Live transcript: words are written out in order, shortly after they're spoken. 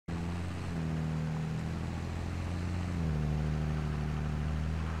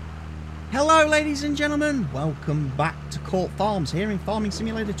Hello ladies and gentlemen, welcome back to Court Farms here in Farming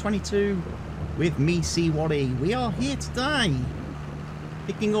Simulator 22 with me, C. Waddy. We are here today,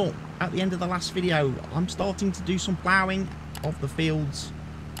 picking up at the end of the last video. I'm starting to do some ploughing of the fields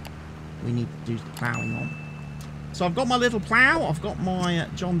we need to do the ploughing on. So I've got my little plough, I've got my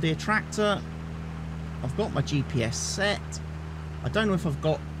John Deere tractor, I've got my GPS set. I don't know if I've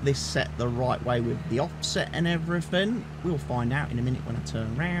got this set the right way with the offset and everything. We'll find out in a minute when I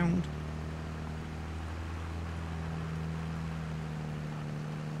turn around.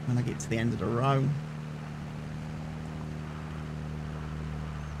 When I get to the end of the row.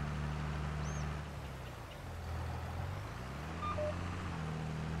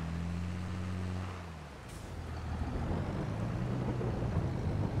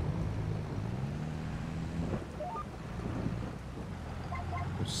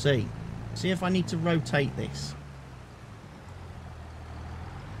 We'll see. See if I need to rotate this.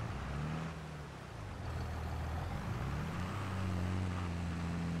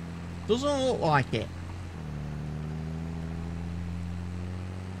 Doesn't look like it.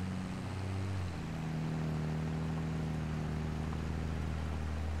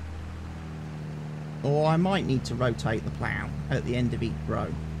 Or I might need to rotate the plough at the end of each row.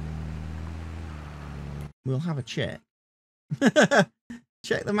 We'll have a check.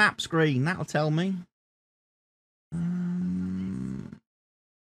 Check the map screen, that'll tell me.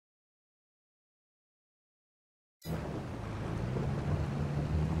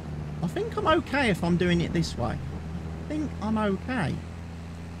 I think I'm okay if I'm doing it this way. I think I'm okay.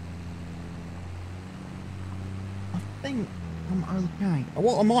 I think I'm okay.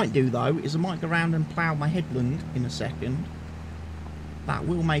 What I might do though is I might go around and plough my headland in a second. That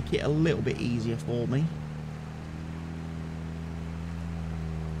will make it a little bit easier for me.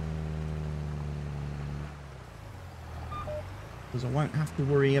 Because I won't have to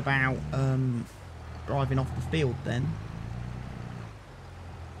worry about driving off the field then.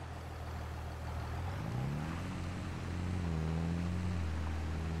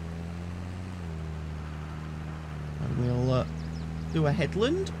 We'll do a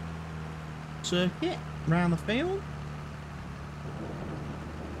headland circuit around the field.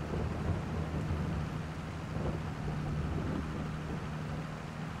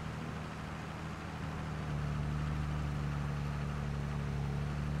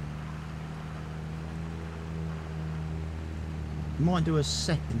 Might do a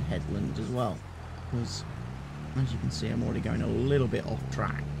second headland as well, because as you can see I'm already going a little bit off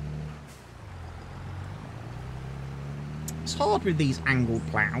track. It's hard with these angled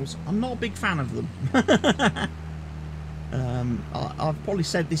ploughs. I'm not a big fan of them. I've probably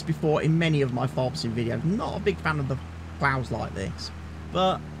said this before in many of my farming videos. Not a big fan of the ploughs like this,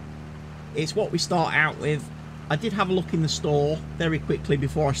 but it's what we start out with. I did have a look in the store very quickly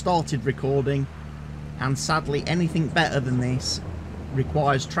before I started recording, and sadly anything better than this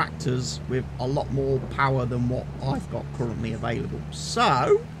requires tractors with a lot more power than what I've got currently available.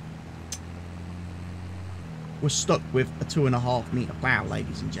 So we're stuck with a 2.5 metre plough,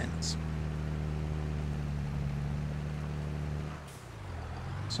 ladies and gents.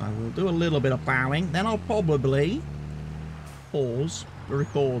 So we'll do a little bit of ploughing, then I'll probably pause the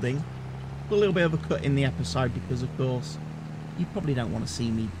recording, put a little bit of a cut in the episode, because of course you probably don't want to see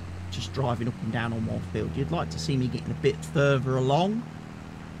me just driving up and down on one field. You'd like to see me getting a bit further along.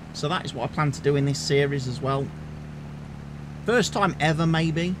 So that is what I plan to do in this series as well. First time ever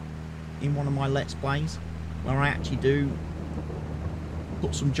maybe in one of my Let's Plays where I actually do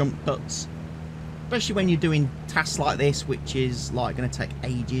put some jump cuts, especially when you're doing tasks like this, which is like going to take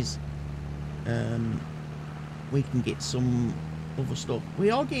ages. We can get some other stuff.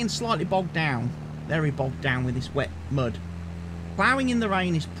 We are getting slightly bogged down, very bogged down with this wet mud. Ploughing in the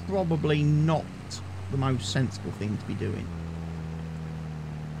rain is probably not the most sensible thing to be doing.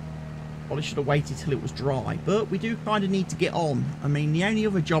 Probably should have waited till it was dry, but we do kind of need to get on. I mean, the only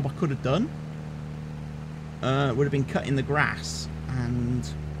other job I could have done would have been cutting the grass, and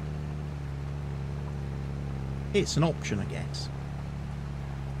it's an option, I guess.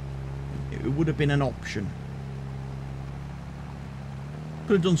 It would have been an option.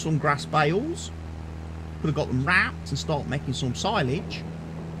 Could have done some grass bales. Could have got them wrapped and start making some silage,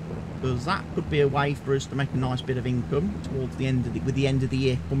 because that could be a way for us to make a nice bit of income towards the end of with the end of the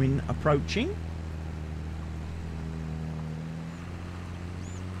year approaching.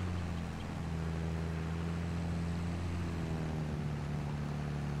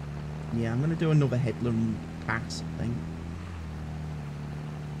 Yeah, I'm going to do another headland pass, I think,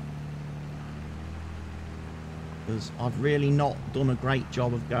 because I've really not done a great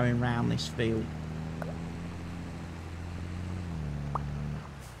job of going around this field.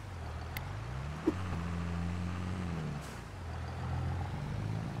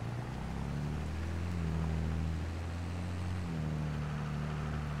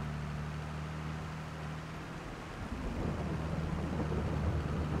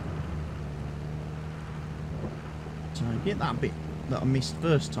 Get that bit that I missed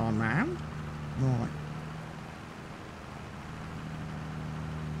first time round. Right.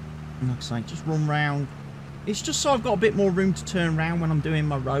 Like I say, just run round. It's just so I've got a bit more room to turn around when I'm doing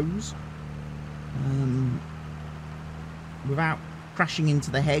my rows. Without crashing into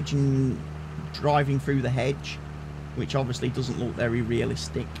the hedge and driving through the hedge, which obviously doesn't look very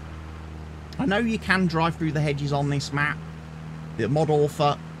realistic. I know you can drive through the hedges on this map. The mod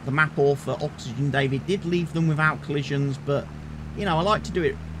author, the map author, Oxygen David, did leave them without collisions, but, you know, I like to do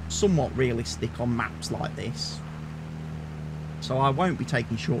it somewhat realistic on maps like this. So I won't be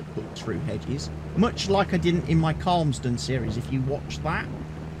taking shortcuts through hedges, much like I didn't in my Calmsden series. If you watched that,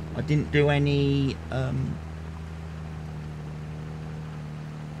 I didn't do any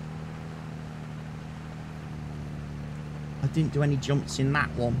jumps in that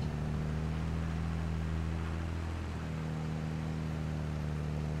one.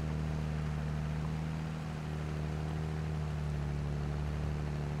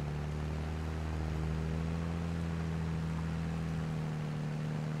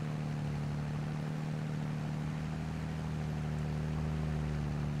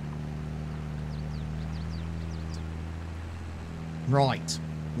 Right,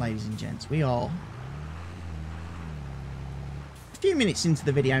 ladies and gents, we are a few minutes into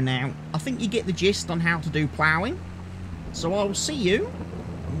the video now. I think you get the gist on how to do ploughing. So I will see you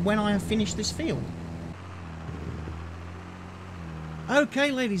when I have finished this field.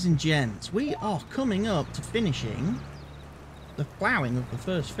 Okay, ladies and gents, we are coming up to finishing the ploughing of the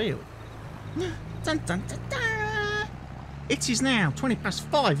first field. Dun, dun, dun, dun. It is now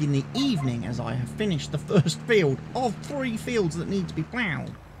 5:20 in the evening as I have finished the first field of 3 fields that need to be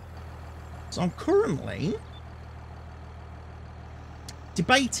ploughed. So I'm currently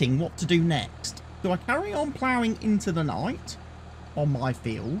debating what to do next. Do I carry on ploughing into the night on my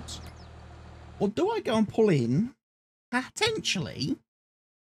fields, or do I go and pull in potentially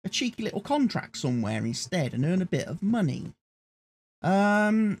a cheeky little contract somewhere instead and earn a bit of money?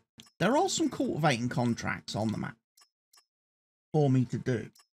 There are some cultivating contracts on the map for me to do.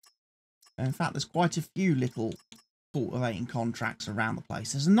 In fact, there's quite a few little cultivating contracts around the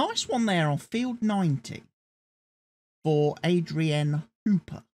place. There's a nice one there on field 90 for Adrienne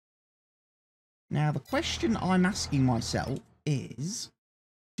Hooper. Now, the question I'm asking myself is,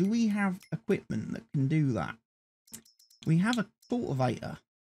 do we have equipment that can do that? We have a cultivator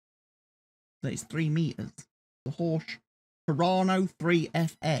that is 3 meters. The Horsch Pirano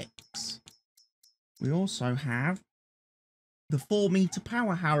 3FX. We also have the 4-meter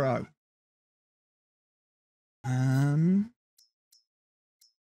power harrow.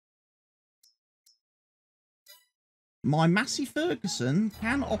 My Massey Ferguson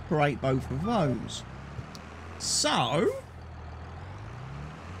can operate both of those. So,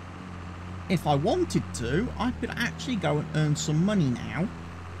 if I wanted to, I could actually go and earn some money now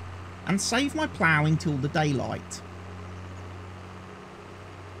and save my ploughing till the daylight.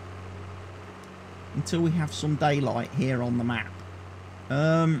 Until we have some daylight here on the map.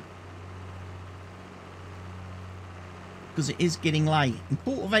 Because it is getting late. And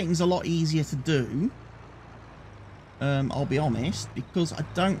cultivating's a lot easier to do. I'll be honest, because I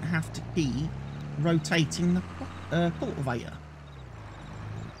don't have to keep rotating the cultivator.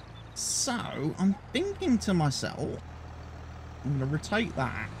 So, I'm thinking to myself, I'm going to rotate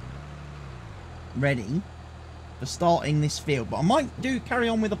that. Ready for starting this field. But I might carry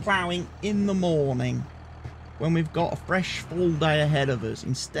on with the ploughing in the morning when we've got a fresh full day ahead of us.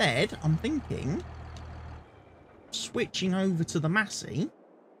 Instead, I'm thinking switching over to the Massey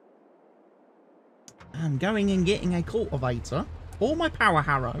and going and getting a cultivator or my power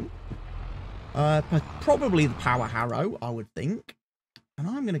harrow. Probably the power harrow, I would think. And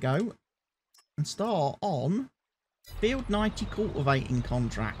I'm going to go and start on field 90 cultivating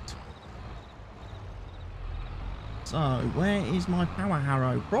contract. So, where is my power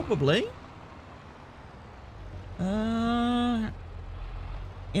harrow? Probably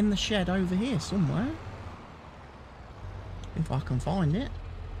in the shed over here somewhere. If I can find it.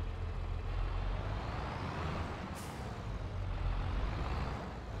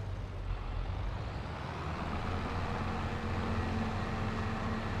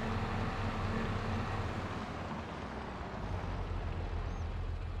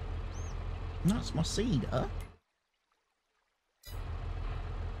 That's my seeder.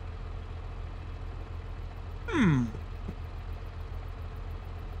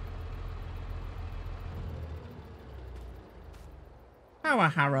 Power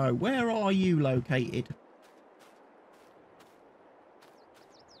harrow, where are you located?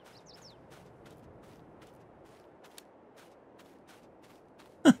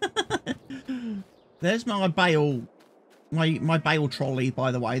 There's my bale My bale trolley,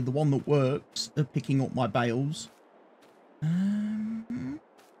 by the way, the one that works at picking up my bales.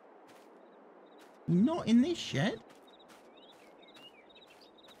 Not in this shed.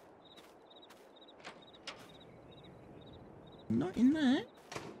 Not in there.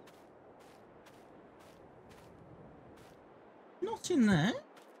 Not in there.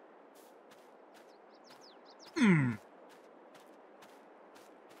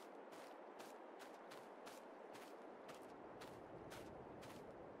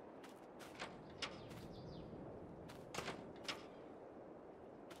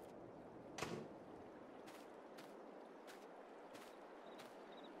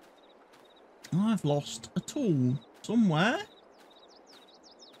 I've lost a tool somewhere.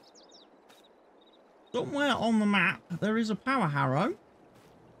 Somewhere on the map there is a power harrow.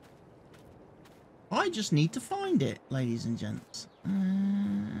 I just need to find it, ladies and gents.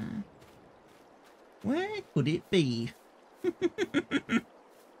 Where could it be?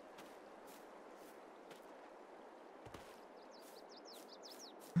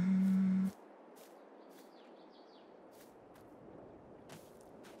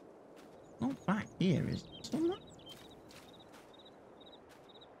 Not back here, is it? Somewhere?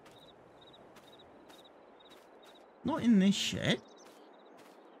 Not in this shed.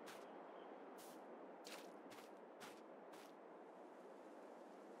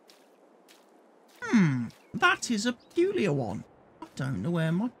 That is a peculiar one. I don't know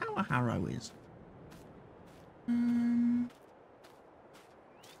where my power harrow is.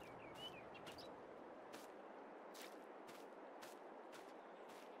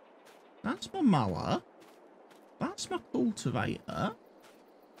 That's my mower. That's my cultivator.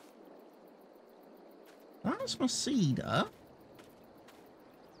 That's my seeder.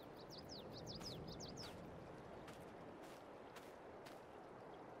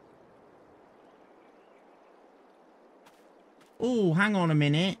 Oh, hang on a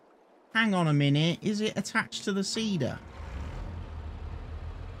minute. Hang on a minute. Is it attached to the seeder?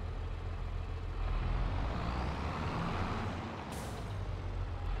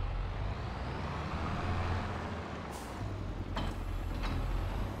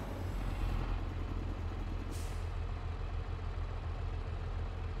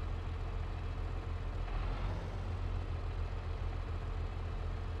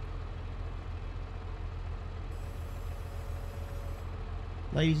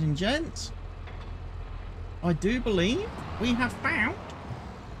 Ladies and gents, I do believe we have found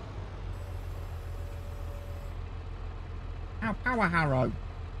our power harrow.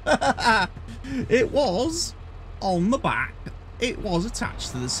 It was on the back. It was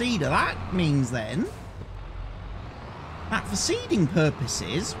attached to the seeder. That means then that for seeding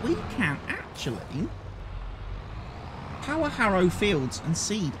purposes, we can actually power harrow fields and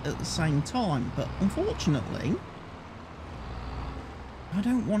seed at the same time. But unfortunately, I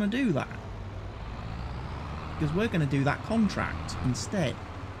don't want to do that, because we're going to do that contract instead.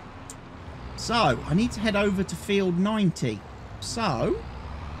 So I need to head over to field 90. So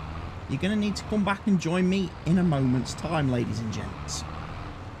you're going to need to come back and join me in a moment's time, ladies and gents.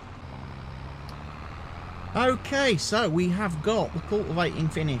 Okay, so we have got the cultivating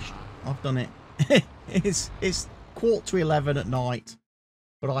finished. I've done it. It's 11:15 at night,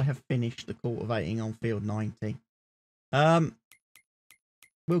 but I have finished the cultivating on field 90.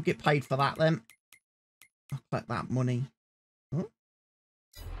 We'll get paid for that then. I'll collect that money. Huh?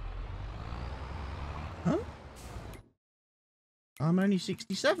 Huh? I'm only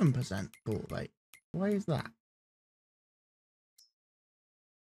 67% cultivate. Why is that?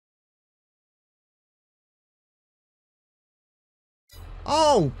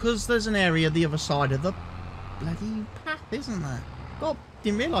 Oh, because there's an area the other side of the bloody path, isn't there? God,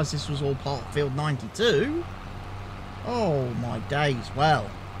 didn't realise this was all part of field 92. Oh my days. Well,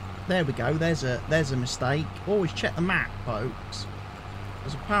 there we go. There's a mistake. Always check the map, folks,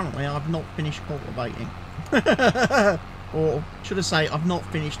 because apparently I've not finished cultivating. Or should I say, I've not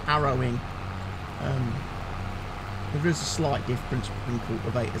finished harrowing. There is a slight difference between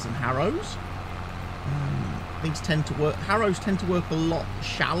cultivators and harrows. These tend to work. Harrows tend to work a lot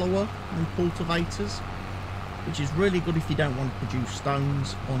shallower than cultivators, which is really good if you don't want to produce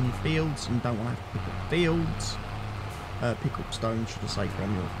stones on your fields and don't want to have to pick up fields. Pick up stones, should I say,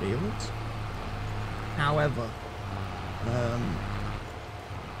 from your fields. However,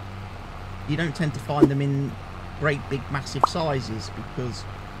 you don't tend to find them in great big massive sizes, because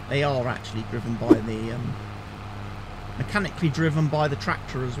they are actually driven by the mechanically driven by the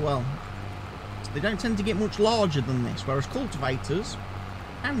tractor as well. So they don't tend to get much larger than this, whereas cultivators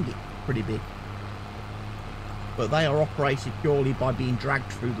can get pretty big. But they are operated purely by being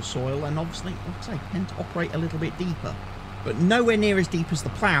dragged through the soil, and obviously, like I say, tend to operate a little bit deeper. but nowhere near as deep as the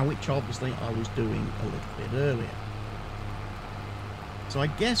plough, which obviously I was doing a little bit earlier. So I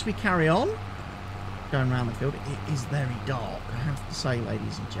guess we carry on going around the field. It is very dark, I have to say,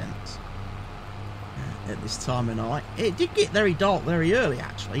 ladies and gents, at this time of night. It did get very dark very early,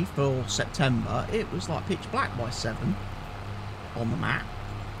 actually, for September. It was like pitch black by 7 on the map.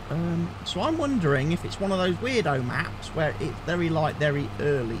 So I'm wondering if it's one of those weirdo maps where it's very light, very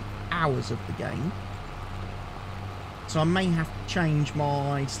early hours of the game. So I may have to change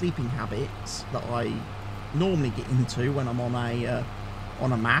my sleeping habits that I normally get into when I'm on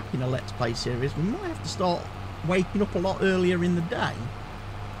a map in a Let's Play series. We might have to start waking up a lot earlier in the day.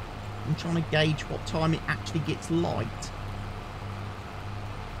 I'm trying to gauge what time it actually gets light.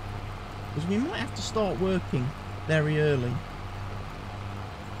 Because we might have to start working very early.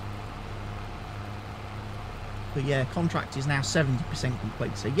 But yeah, contract is now 70%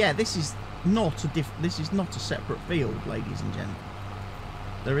 complete. So yeah, this is not a separate field, ladies and gentlemen.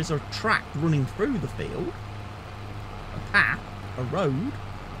 There is a track running through the field, a path, a road.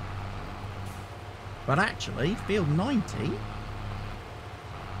 But actually, field 90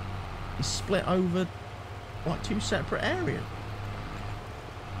 is split over like 2 separate areas.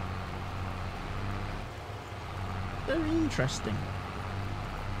 Very interesting.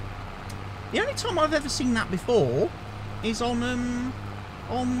 The only time I've ever seen that before is on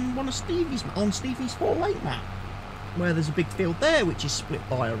one of Stevie's 4 Lake map, where there's a big field there which is split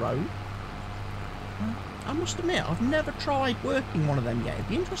by a road. I must admit, I've never tried working one of them yet. It'd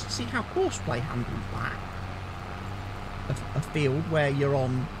be interesting to see how Courseplay handles that. A field where you're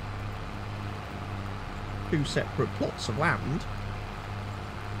on 2 separate plots of land.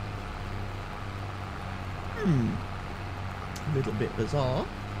 A little bit bizarre.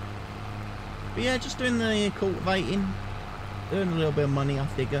 But yeah, just doing the cultivating, earn a little bit of money, I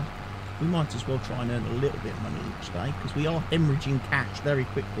figure. We might as well try and earn a little bit of money each day, because we are hemorrhaging cash very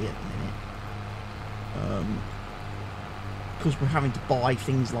quickly at the minute. Because we're having to buy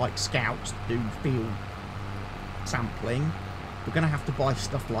things like scouts to do field sampling. We're going to have to buy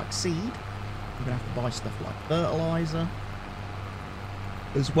stuff like seed. We're going to have to buy stuff like fertilizer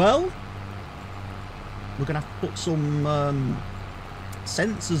as well. We're going to have to put some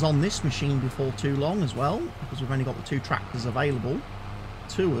sensors on this machine before too long as well, because we've only got the 2 tractors available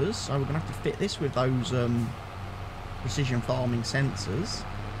to us. So we're going to have to fit this with those precision farming sensors.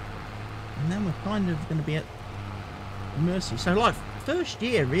 And then we're kind of going to be at mercy. So like first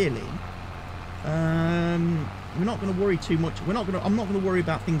year really, we're not going to worry too much. I'm not going to worry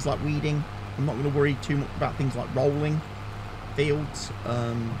about things like weeding. I'm not going to worry too much about things like rolling fields,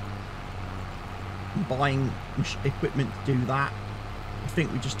 buying equipment to do that. I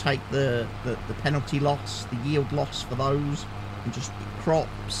think we just take the penalty loss, the yield loss for those, and just get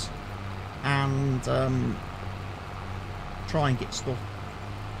crops and try and get stuff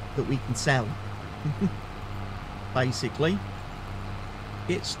that we can sell. Basically,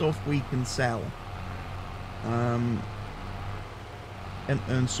 get stuff we can sell and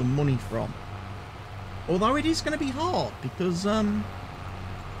earn some money from. Although it is going to be hard, because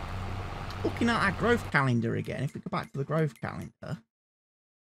looking at our growth calendar again, if we go back to the growth calendar,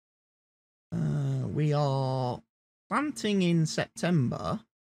 we are planting in September,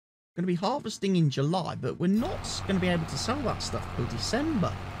 going to be harvesting in July, but we're not going to be able to sell that stuff till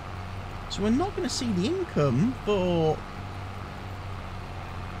December. So we're not going to see the income for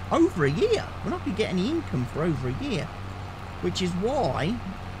over a year. We're not going to get any income for over a year, which is why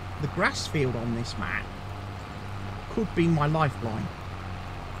the grass field on this map could be my lifeline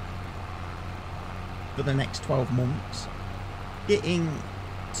for the next 12 months. Getting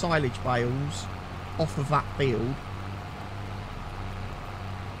silage bales off of that field.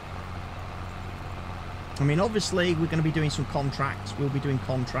 I mean, obviously we're going to be doing some contracts. We'll be doing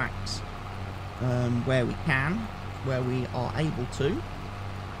contracts where we can, where we are able to.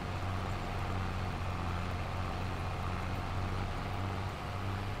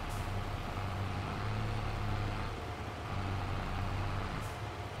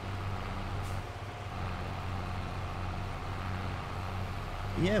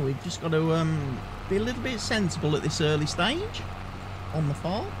 Yeah, we've just got to be a little bit sensible at this early stage on the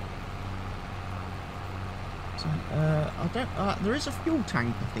farm. So, there is a fuel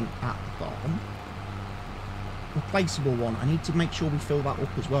tank, I think, at the farm. Replaceable one. I need to make sure we fill that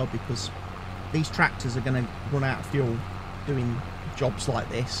up as well, because these tractors are going to run out of fuel doing jobs like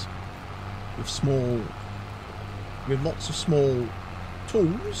this with lots of small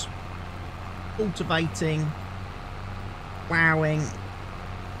tools, cultivating, ploughing.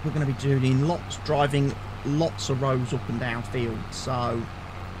 We're going to be doing driving lots of rows up and down fields. So,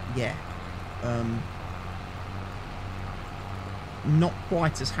 yeah. not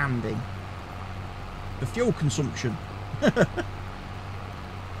quite as handy. The fuel consumption. But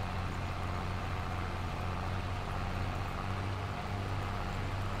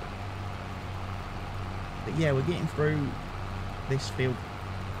yeah, we're getting through this field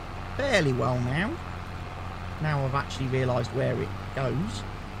fairly well now. Now I've actually realised where it goes.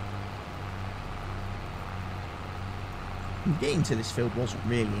 And getting to this field wasn't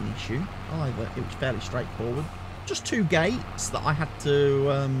really an issue either. It was fairly straightforward. Just 2 gates that I had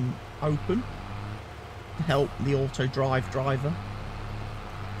to open to help the Autodrive driver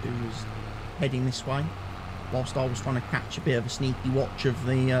who was heading this way, whilst I was trying to catch a bit of a sneaky watch of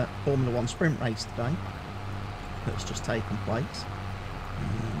the Formula 1 sprint race today that's just taken place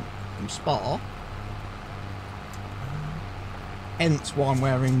from Spa. Hence why I'm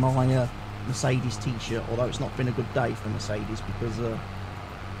wearing my Mercedes t-shirt, although it's not been a good day for Mercedes because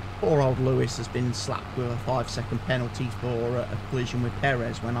poor old Lewis has been slapped with a 5-second penalty for a collision with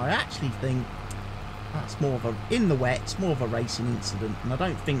Perez, when I actually think that's more of a, in the wet, it's more of a racing incident. And I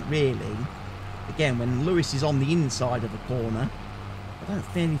don't think really, again, when Lewis is on the inside of a corner, I don't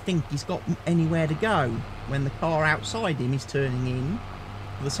really think he's got anywhere to go. When the car outside him is turning in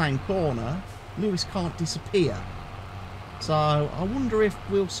for the same corner, Lewis can't disappear. So I wonder if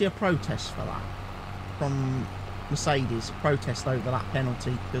we'll see a protest for that from Mercedes, a protest over that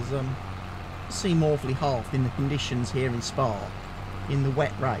penalty, because it seems awfully half in the conditions here in Spa, in the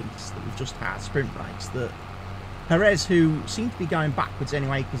wet race that we've just had, sprint race, that Perez, who seemed to be going backwards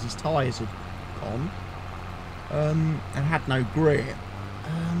anyway because his tyres had gone and had no grip,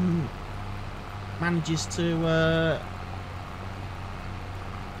 manages to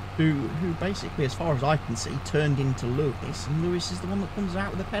who basically, as far as I can see, turned into Lewis, and Lewis is the one that comes out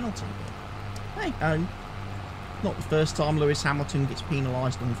with a penalty. Hey ho. Not the first time Lewis Hamilton gets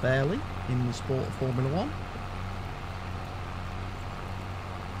penalised unfairly in the sport of Formula 1.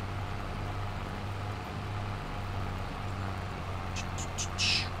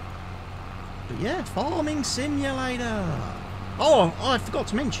 But yeah, Farming Simulator. Oh, I forgot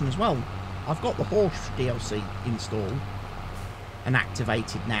to mention as well, I've got the horse DLC installed and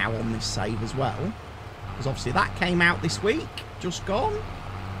activated now on this save as well, because obviously that came out this week, just gone.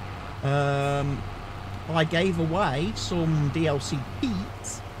 I gave away some DLC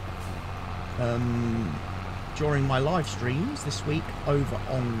keys during my live streams this week over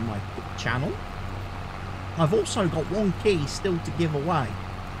on my channel. I've also got 1 key still to give away,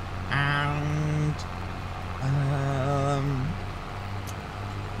 and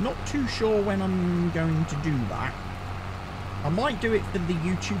not too sure when I'm going to do that. I might do it for the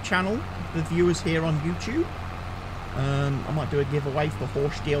YouTube channel, the viewers here on YouTube. I might do a giveaway for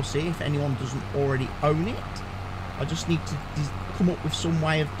Horse DLC if anyone doesn't already own it. I just need to come up with some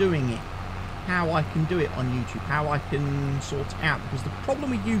way of doing it. How I can do it on YouTube, how I can sort it out. Because the problem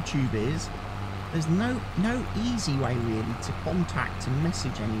with YouTube is there's no easy way really to contact and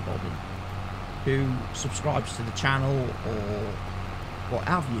message anybody who subscribes to the channel or what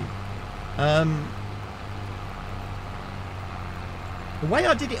have you. The way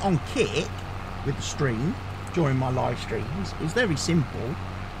I did it on Kick with the stream during my live streams is very simple.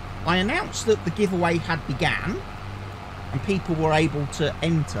 I announced that the giveaway had began and people were able to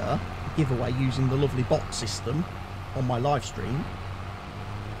enter the giveaway using the lovely bot system on my live stream.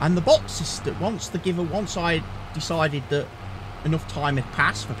 And the bot system, once I decided that enough time had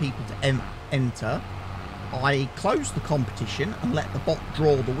passed for people to enter, I closed the competition and let the bot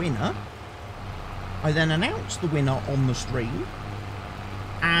draw the winner. I then announced the winner on the stream,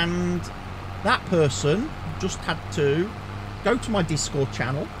 and that person just had to go to my Discord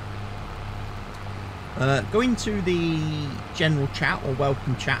channel, go into the general chat or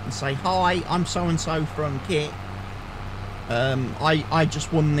welcome chat and say, hi, I'm so-and-so from Kit. I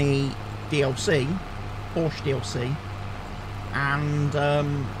just won the DLC, Porsche DLC, and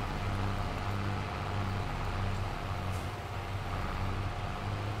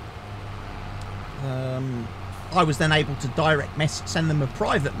I was then able to send them a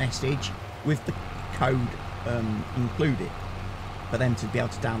private message with the code included for them to be able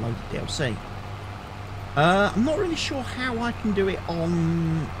to download the DLC. I'm not really sure how I can do it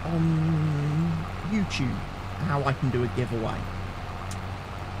on YouTube, how I can do a giveaway.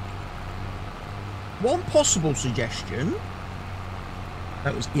 One possible suggestion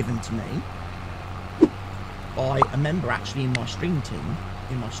that was given to me by a member actually in my stream team,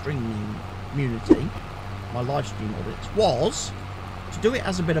 in my streaming community, my live stream audits, was to do it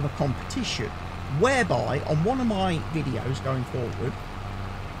as a bit of a competition, whereby on one of my videos going forward,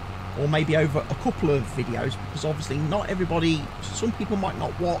 or maybe over a couple of videos, because obviously not everybody, some people might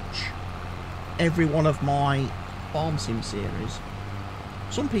not watch every one of my farm sim series,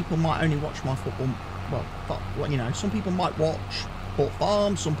 Some people might only watch my football. Well, you know, some people might watch Port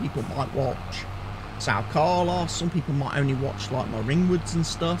Farm. Some people might watch Sao Carlos. Some people might only watch like my Ringwoods and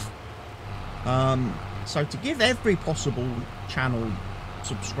stuff. So to give every possible channel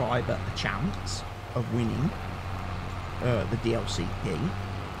subscriber a chance of winning the DLC key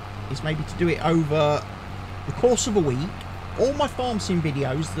is maybe to do it over the course of a week. All my farm sim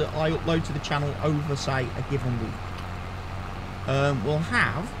videos that I upload to the channel over, say, a given week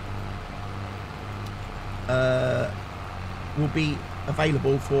will be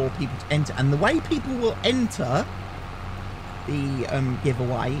available for people to enter. And the way people will enter the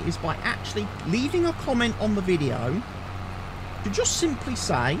giveaway is by actually leaving a comment on the video to just simply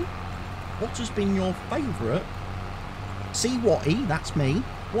say what has been your favourite C-Watty, that's me,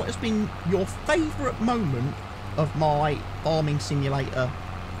 what has been your favourite moment of my farming simulator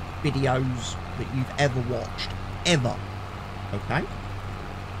videos that you've ever watched, ever. Okay?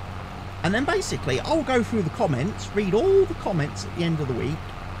 And then basically I'll go through the comments, read all the comments at the end of the week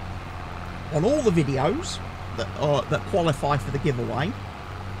on all the videos that qualify for the giveaway,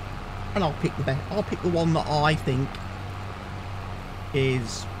 and I'll pick the best. I'll pick the one that I think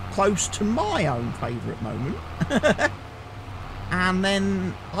is close to my own favourite moment, and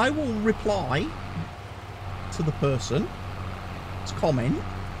then I will reply to the person's comment,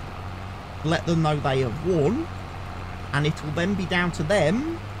 let them know they have won, and it will then be down to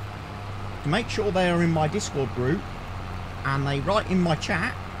them to make sure they are in my Discord group, and they write in my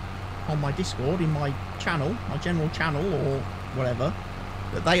chat on my Discord, in my channel, my general channel or whatever,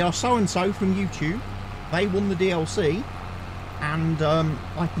 that they are so and so from YouTube, they won the DLC, and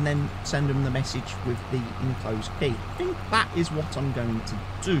I can then send them the message with the enclosed key. I think that is what I'm going to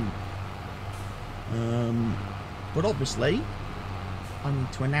do. But obviously I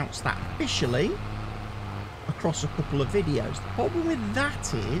need to announce that officially across a couple of videos. The problem with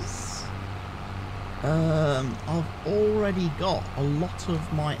that is I've already got a lot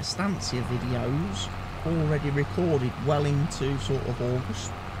of my Estancia videos already recorded well into sort of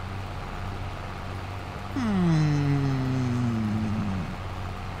August.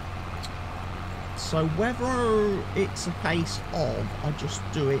 So whether it's a case of I just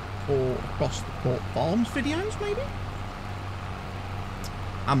do it for across the Port Farms videos maybe,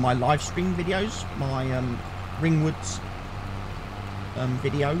 and my live stream videos, my Ringwoods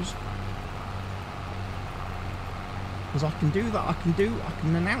videos, because I can do that. I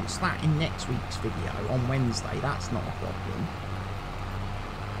can announce that in next week's video on Wednesday. That's not a problem.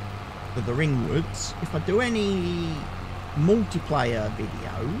 For the Ringwoods, if I do any multiplayer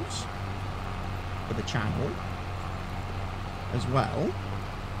videos for the channel as well,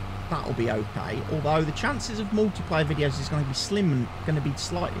 that'll be okay. Although the chances of multiplayer videos is going to be slim and going to be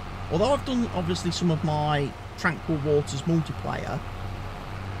slightly. Although I've done obviously some of my Tranquil Waters multiplayer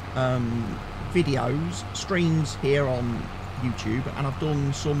videos, streams here on YouTube, and I've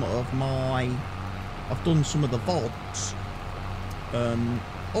done some of the VODs.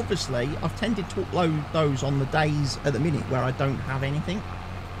 Obviously, I've tended to upload those on the days at the minute where I don't have anything.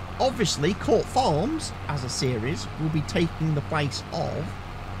 Obviously, Court Farms as a series will be taking the place of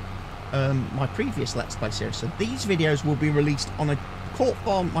my previous Let's Play series. So these videos will be released on a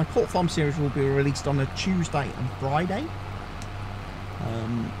my Court Farm series will be released on a Tuesday and Friday.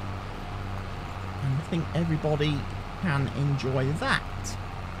 And I think everybody can enjoy that.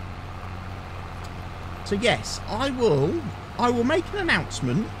 So yes, I will make an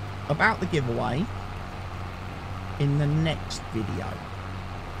announcement about the giveaway in the next video.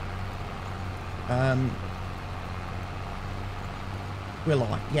 Will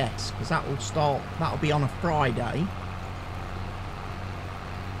I? Yes, because that'll be on a Friday.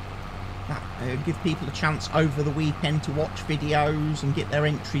 That'll give people a chance over the weekend to watch videos and get their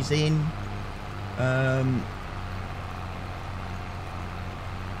entries in.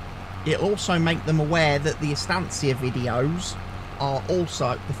 It'll also make them aware that the Estancia videos are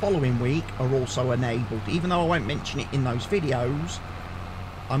also, the following week, are also enabled. Even though I won't mention it in those videos,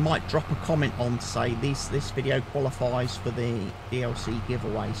 I might drop a comment on to say this video qualifies for the DLC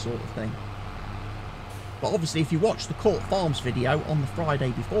giveaway sort of thing. But obviously if you watch the Court Farms video on the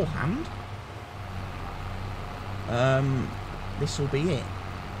Friday beforehand, this will be it.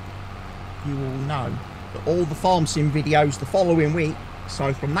 You will know that all the farm sim videos the following week,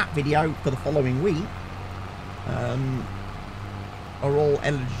 so from that video for the following week, are all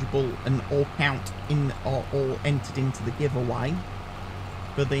eligible and all count in, are all entered into the giveaway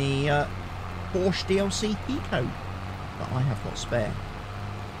for the Porsche DLC key code that I have got spare.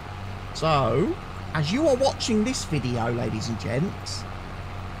 So, as you are watching this video, ladies and gents,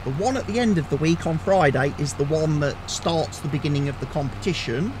 The one at the end of the week on Friday is the one that starts the beginning of the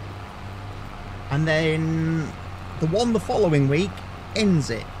competition. And then the one the following week ends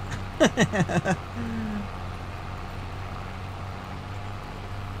it.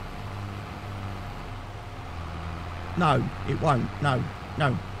 No, it won't. No,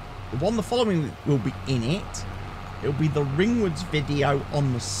 no. The one the following week will be in it. It'll be the Ringwoods video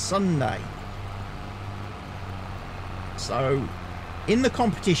on the Sunday. So, in the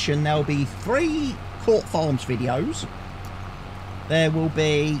competition, there'll be 3 Court Farms videos. There will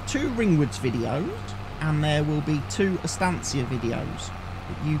be 2 Ringwoods videos. And there will be 2 Estancia videos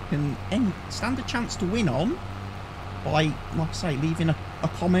that you can stand a chance to win on by, like I say, leaving a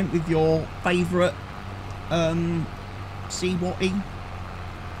comment with your favourite see what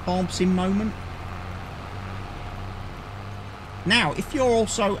farm sim moment. Now, if you're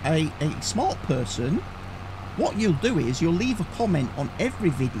also a smart person, what you'll do is you'll leave a comment on every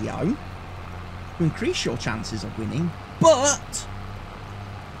video to increase your chances of winning, but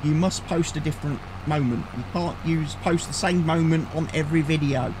you must post a different moment. You can't post the same moment on every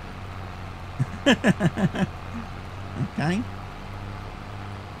video. Okay.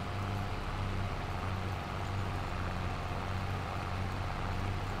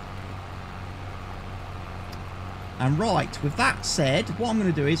 And right, with that said, what I'm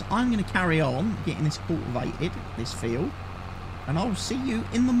going to do is I'm going to carry on getting this cultivated, this field, and I'll see you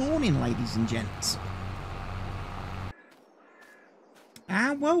in the morning, ladies and gents.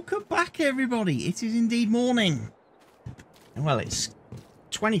 And welcome back, everybody. It is indeed morning. Well, it's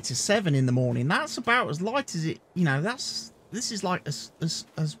 20 to 7 in the morning. That's about as light as it, you know, this is like as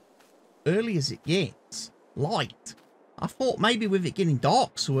early as it gets. Light. I thought maybe with it getting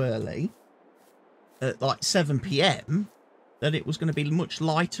dark so early, at like 7 PM, that it was going to be much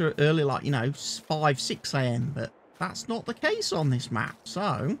lighter early, like, you know, 5, 6 AM, but that's not the case on this map.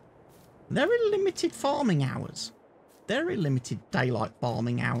 So, very limited farming hours. Very limited daylight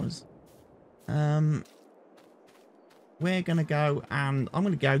farming hours. We're going to go and I'm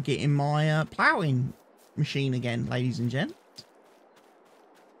going to go get in my ploughing machine again, ladies and gents.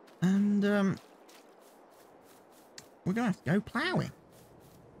 And we're going to have to go ploughing.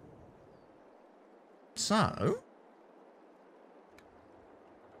 So,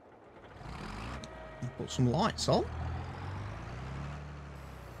 I'll put some lights on.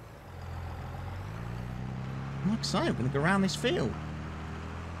 Like I say, I'm going to go around this field.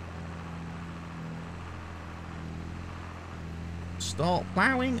 Start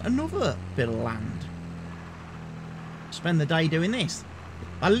ploughing another bit of land. Spend the day doing this.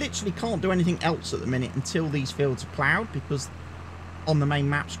 I literally can't do anything else at the minute until these fields are ploughed, because on the main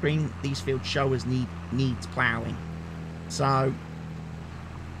map screen, these fields show us needs ploughing. So,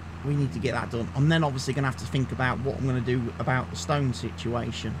 we need to get that done. I'm then obviously going to have to think about what I'm going to do about the stone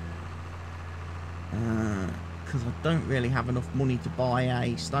situation. Because I don't really have enough money to buy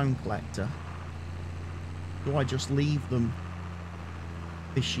a stone collector. Do I just leave them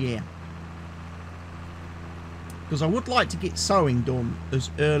this year? Because I would like to get sowing done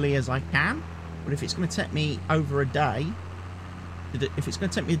as early as I can. But if it's going to take me over a day, if it's going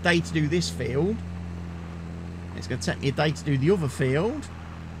to take me a day to do this field, it's going to take me a day to do the other field,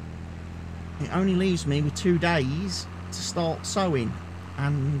 it only leaves me with 2 days to start sowing.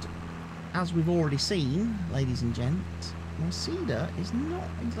 And as we've already seen, ladies and gents, my cedar is not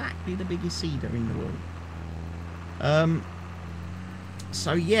exactly the biggest cedar in the world.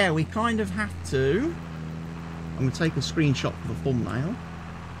 So yeah, we kind of have to, I'm going to take a screenshot for the thumbnail,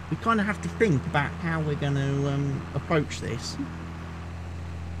 we kind of have to think about how we're going to approach this.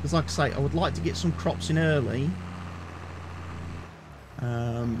 Because like I say, I would like to get some crops in early,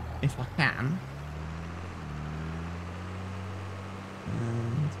 if I can.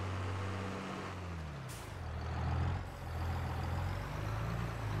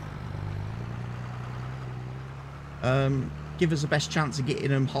 Give us the best chance of getting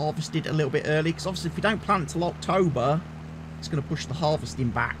them harvested a little bit early, because obviously if we don't plant till October, it's going to push the harvesting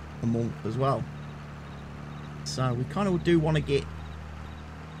back a month as well. So we kind of do want to get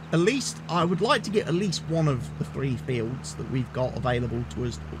at least, I would like to get at least one of the 3 fields that we've got available to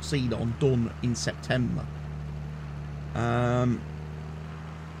us to put seed on done in September. Then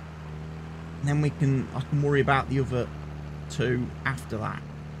I can worry about the other 2 after that.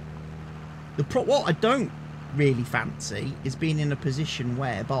 What I don't really fancy is being in a position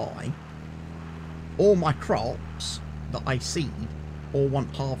whereby all my crops that I seed all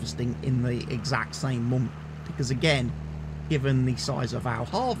want harvesting in the exact same month, because again, given the size of our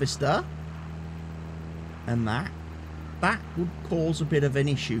harvester and that would cause a bit of an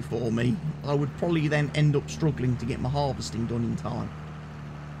issue for me. I would probably then end up struggling to get my harvesting done in time.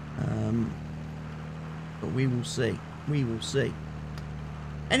 But we will see. We will see.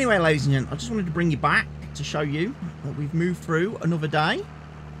 Anyway, ladies and gentlemen, I just wanted to bring you back to show you that we've moved through another day.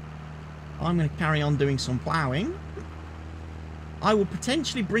 I'm going to carry on doing some ploughing. I will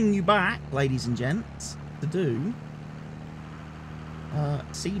potentially bring you back, ladies and gents, to do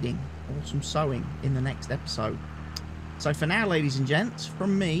seeding or some sowing in the next episode. So for now, ladies and gents,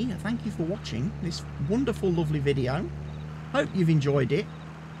 from me, thank you for watching this wonderful, lovely video. Hope you've enjoyed it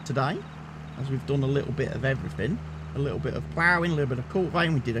today, as we've done a little bit of everything. A little bit of ploughing, a little bit of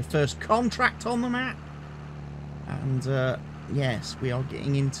cultivating. We did a first contract on the map. And yes, we are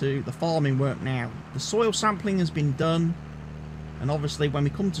getting into the farming work now. The soil sampling has been done. And obviously, when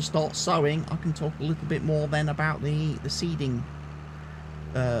we come to start sowing, I can talk a little bit more then about the seeding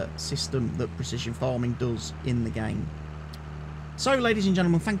system that precision farming does in the game. So, ladies and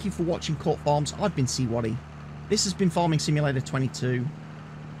gentlemen, thank you for watching Court Farms. I've been C-Waddy. This has been Farming Simulator 22.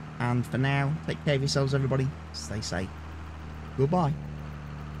 And for now, take care of yourselves, everybody. Stay safe. Goodbye.